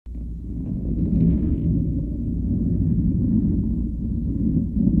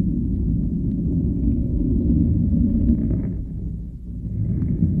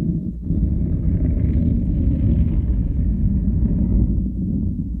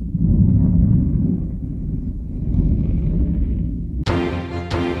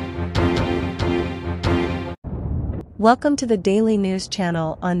Welcome to the daily news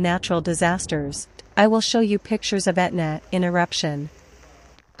channel on natural disasters. I will show you pictures of Etna in eruption.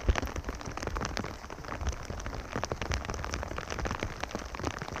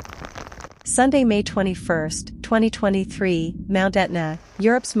 Sunday, May 21, 2023, Mount Etna,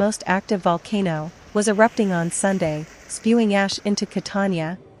 Europe's most active volcano, was erupting on Sunday, spewing ash into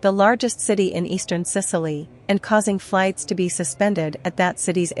Catania, the largest city in eastern Sicily, and causing flights to be suspended at that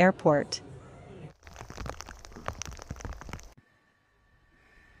city's airport.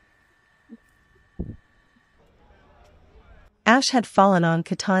 Ash had fallen on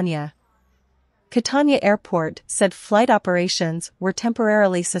Catania. Catania.Airport said flight operations were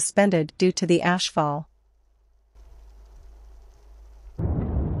temporarily suspended due to the ashfall.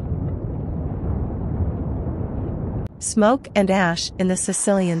 Smoke and ash in the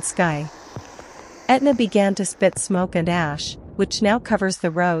Sicilian sky. Etna began to spit smoke and ash, which now covers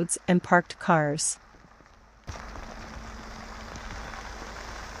the roads and parked cars.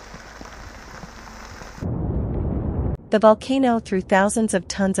 The volcano threw thousands of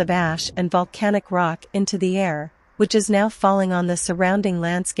tons of ash and volcanic rock into the air, which is now falling on the surrounding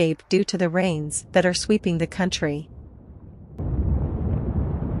landscape due to the rains that are sweeping the country.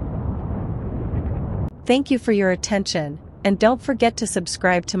 Thank you for your attention, and don't forget to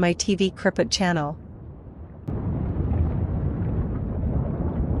subscribe to my TV Kripat channel.